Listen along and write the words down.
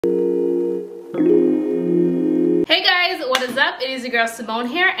up? It is your girl Simone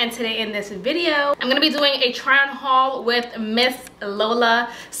here, and today in this video I'm gonna be doing a try on haul with Miss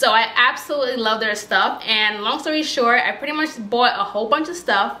Lola. So I absolutely love their stuff, and long story short, I pretty much bought a whole bunch of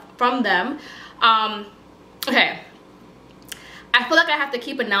stuff from them. Okay, I feel like I have to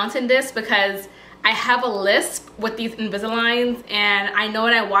keep announcing this because I have a lisp with these Invisaligns, and I know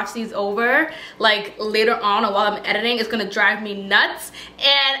when I watch these over, like later on or while I'm editing, it's gonna drive me nuts.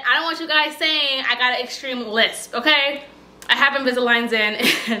 And I don't want you guys saying I got an extreme lisp, okay? I have Invisaligns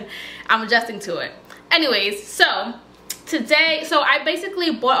in and I'm adjusting to it. Anyways, so today, I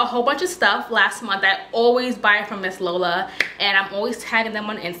basically bought a whole bunch of stuff last month. I always buy from Miss Lola, and I'm always tagging them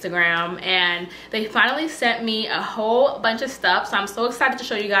on Instagram, and they finally sent me a whole bunch of stuff. So I'm so excited to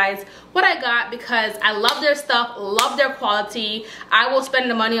show you guys what I got because I love their stuff, love their quality. I will spend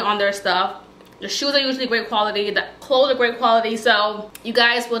the money on their stuff. The shoes are usually great quality, the clothes are great quality, so you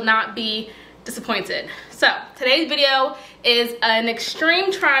guys will not be disappointed. So today's video is an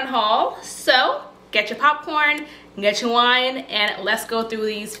extreme try on haul, so get your popcorn, get your wine, and let's go through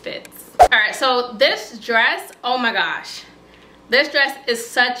these fits. All right, so this dress, oh my gosh, this dress is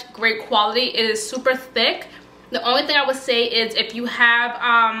such great quality. It is super thick. The only thing I would say is if you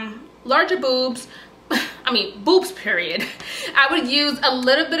have larger boobs, I mean boobs period, I would use a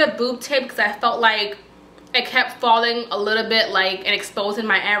little bit of boob tape because I felt like it kept falling a little bit like and exposing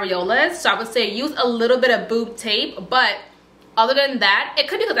my areolas. So I would say use a little bit of boob tape, but other than that, it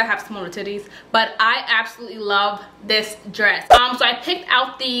could be because I have smaller titties, but I absolutely love this dress. So I picked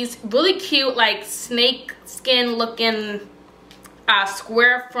out these really cute, like snake skin looking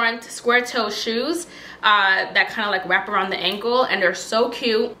square front, square toe shoes that kind of like wrap around the ankle, and they're so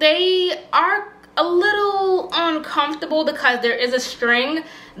cute. They are a little uncomfortable because there is a string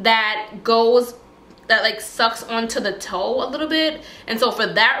that like sucks onto the toe a little bit, and so for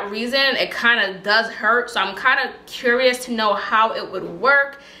that reason it kind of does hurt. So I'm kind of curious to know how it would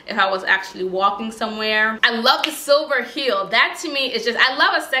work if I was actually walking somewhere. I love the silver heel. That to me is just, I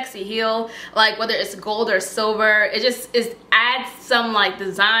love a sexy heel, like whether it's gold or silver. It just adds some like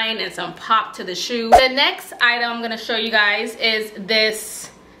design and some pop to the shoe. The next item I'm gonna show you guys is this,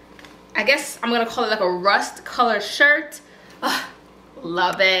 I guess I'm gonna call it like a rust color shirt. Ugh.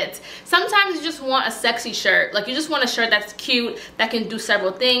 Love it. Sometimes you just want a sexy shirt, like you just want a shirt that's cute, that can do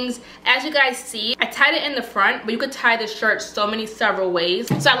several things. As you guys see, I tied it in the front, but you could tie this shirt several ways.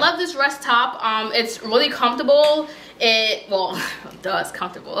 So I love this rust top. It's really comfortable. Well, it's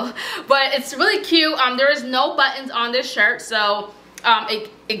comfortable, but it's really cute. There is no buttons on this shirt, so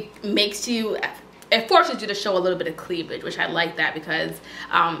it makes you, it forces you to show a little bit of cleavage, which I like that because,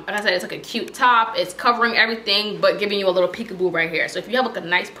 like I said, it's like a cute top. It's covering everything, but giving you a little peekaboo right here. So if you have like a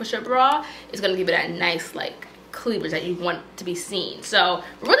nice push-up bra, it's gonna give you that nice like cleavage that you want to be seen. So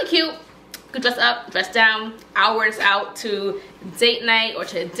really cute. You could dress up, dress down, hours out to date night or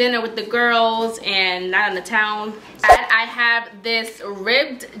to dinner with the girls and not in the town. I have this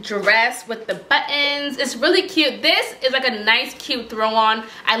ribbed dress with the buttons. It's really cute. This is like a nice cute throw on.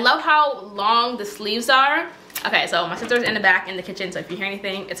 I love how long the sleeves are. Okay, so my sister's in the back in the kitchen, so if you hear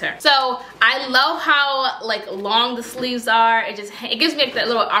anything, it's her. So I love how like long the sleeves are. It gives me like that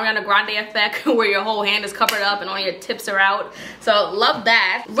little Ariana Grande effect where your whole hand is covered up and all your tips are out. So love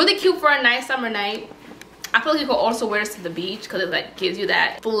that. Really cute for a nice summer night. I feel like you could also wear this to the beach because it like gives you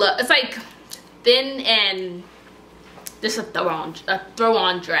that it's like thin and just a throw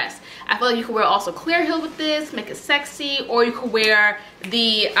on dress. I feel like you could wear also clear heel with this, make it sexy, or you could wear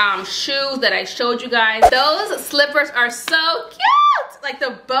the shoes that I showed you guys. Those slippers are so cute, like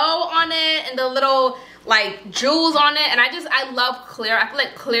the bow on it and the little like jewels on it. And I love clear. I feel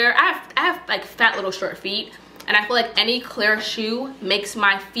like clear, I have like fat little short feet, and I feel like any clear shoe makes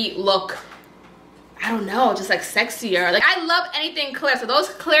my feet look, I don't know, just like sexier. Like I love anything clear. So those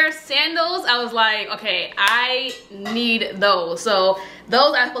clear sandals, I was like, okay, I need those. So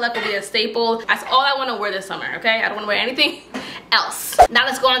those I feel like will be a staple. That's all I want to wear this summer, okay? I don't want to wear anything else. Now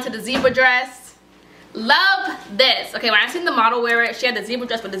let's go on to the zebra dress. Love this. Okay, when I seen the model wear it, she had the zebra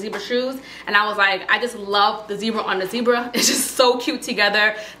dress with the zebra shoes, and I was like, I just love the zebra on the zebra. It's just so cute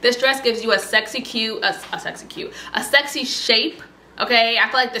together. This dress gives you a sexy shape. Okay, I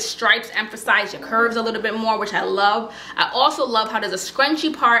feel like the stripes emphasize your curves a little bit more, which I love. I also love how there's a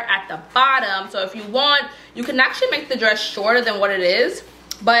scrunchy part at the bottom. So if you want, you can actually make the dress shorter than what it is.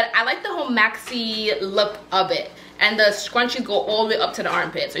 But I like the whole maxi look of it. And the scrunchies go all the way up to the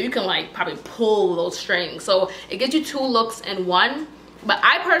armpit. So you can like probably pull those strings. So it gives you two looks in one. But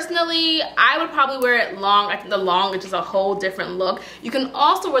I personally, I would probably wear it long. I think the long is just a whole different look. You can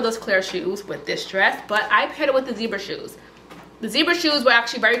also wear those clear shoes with this dress, but I paired it with the zebra shoes. The zebra shoes were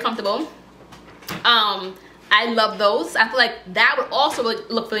actually very comfortable. I love those. I feel like that would also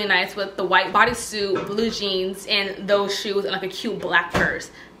look really nice with the white bodysuit, blue jeans, and those shoes, and like a cute black purse.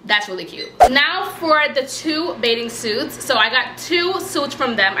 That's really cute. Now for the 2 bathing suits. So I got 2 suits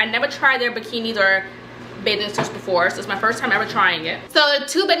from them. I never tried their bikinis or bathing suits before, so it's my first time ever trying it. So the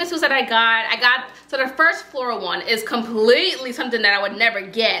 2 bathing suits that I got, so the first floral one is completely something that I would never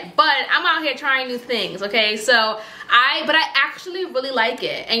get, but I'm out here trying new things, okay? So I actually really like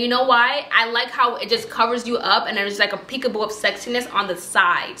it, and you know why? I like how it just covers you up, and there's like a peekaboo of sexiness on the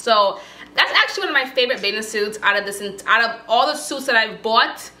side. So that's actually one of my favorite bathing suits out of all the suits that I've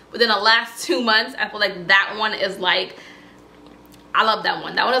bought within the last 2 months. I feel like that one is like, I love that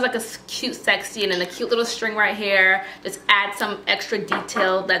one. That one is like a cute, sexy, and then a cute little string right here. Just add some extra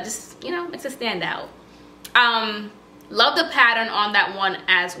detail that just, you know, makes it stand out. Love the pattern on that one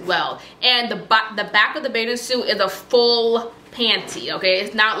as well. And the back of the bathing suit is a full panty, okay?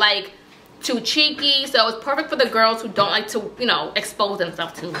 It's not like too cheeky, so it's perfect for the girls who don't like to, you know, expose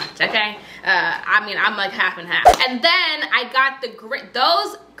themselves too much, okay? I mean, I'm like half and half. And then I got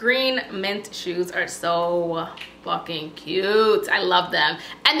those green mint shoes are so fucking cute. I love them,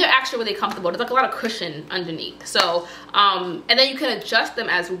 and they're actually really comfortable. There's like a lot of cushion underneath. So and then you can adjust them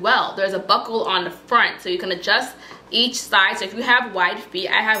as well. There's a buckle on the front, so you can adjust each side. So if you have wide feet,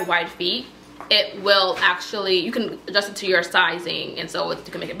 I have wide feet, it will actually, you can adjust it to your sizing, and so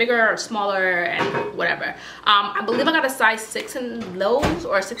you can make it bigger or smaller and whatever. I believe I got a size 6 in those,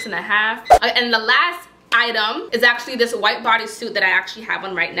 or 6.5. And the last item is actually this white bodysuit that I actually have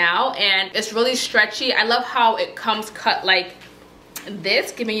on right now, and it's really stretchy. I love how it comes cut like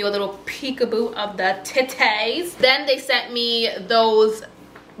this, giving you a little peekaboo of the titties. Then they sent me those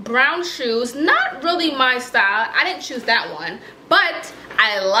brown shoes, not really my style. I didn't choose that one, but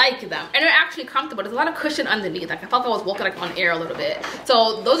I like them, and they're actually comfortable. There's a lot of cushion underneath. Like I felt like I was walking like on air a little bit.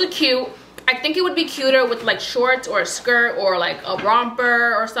 So those are cute. I think it would be cuter with like shorts or a skirt or like a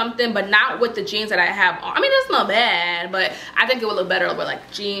romper or something, but not with the jeans that I have on. I mean, it's not bad, but I think it would look better with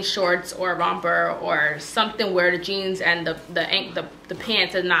like jeans, shorts, or a romper, or something where the jeans and the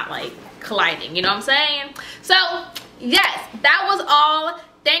pants are not like colliding, you know what I'm saying? So yes, that was all.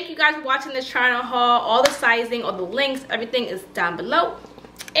 Thank you guys for watching this try on haul. All the sizing, all the links, everything is down below.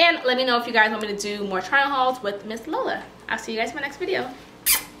 And let me know if you guys want me to do more try on hauls with Miss Lola. I'll see you guys in my next video.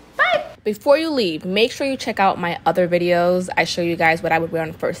 Bye. Before you leave, make sure you check out my other videos. I show you guys what I would wear on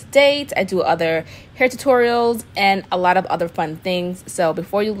a first date. I do other hair tutorials and a lot of other fun things. So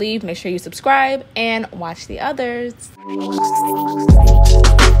before you leave, make sure you subscribe and watch the others.